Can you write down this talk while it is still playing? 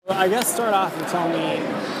I guess start off and tell me,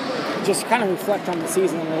 just kind of reflect on the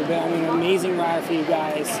season a little bit. I mean, amazing ride for you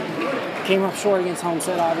guys. Came up short against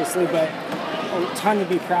Homestead, obviously, but a ton to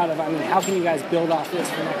be proud of. I mean, how can you guys build off this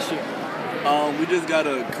for next year? We just got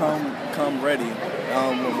to come ready.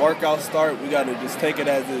 When workouts start, we got to just take it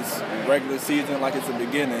as it's regular season, like it's the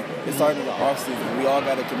beginning. It started in the offseason. We all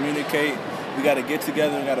got to communicate. We got to get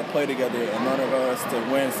together and got to play together in order for us to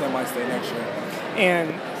win semistate next year.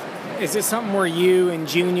 And is this something where you and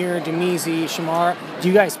Junior, Demizi, Shamar, do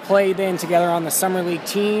you guys play then together on the summer league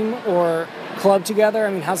team or club together? I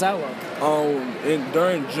mean, how's that work?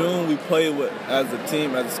 During June we played as a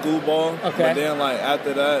team, as a school ball. Okay. But then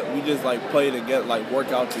after that we just play together,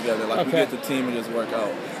 work out together. Okay. We get the team and just work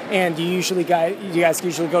out. And do you guys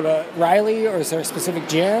usually go to Riley, or is there a specific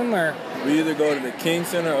gym, or? We either go to the King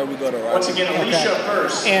Center or we go to Riley. Once again, Alicia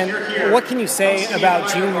first. And what can you say about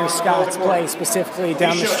Junior Scott's play specifically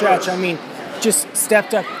down the stretch? I mean, just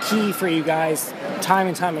stepped up key for you guys time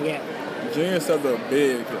and time again. Junior stepped up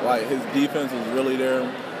big. His defense was really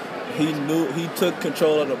there. He took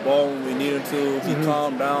control of the ball when we needed to. He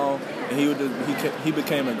calmed down, and he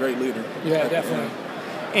became a great leader. Yeah, definitely.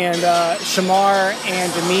 And Shamar and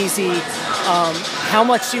Demizi, how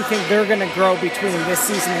much do you think they're going to grow between this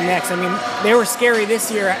season and next? I mean, they were scary this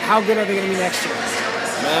year. How good are they going to be next year?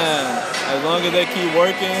 Man, as long as they keep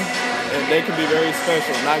working, they can be very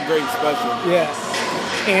special, not great, special. Yeah.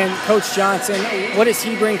 And Coach Johnson, what does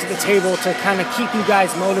he bring to the table to kind of keep you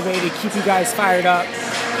guys motivated, keep you guys fired up,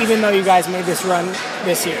 even though you guys made this run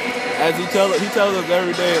this year? As he tells us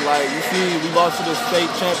every day, you see, we lost to the state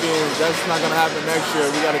champions. That's not going to happen next year.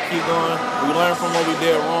 We got to keep going. We learn from what we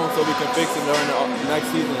did wrong so we can fix it during the next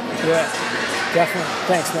season. Yeah, definitely.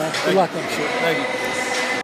 Thanks, man. Good luck next year. Thank you.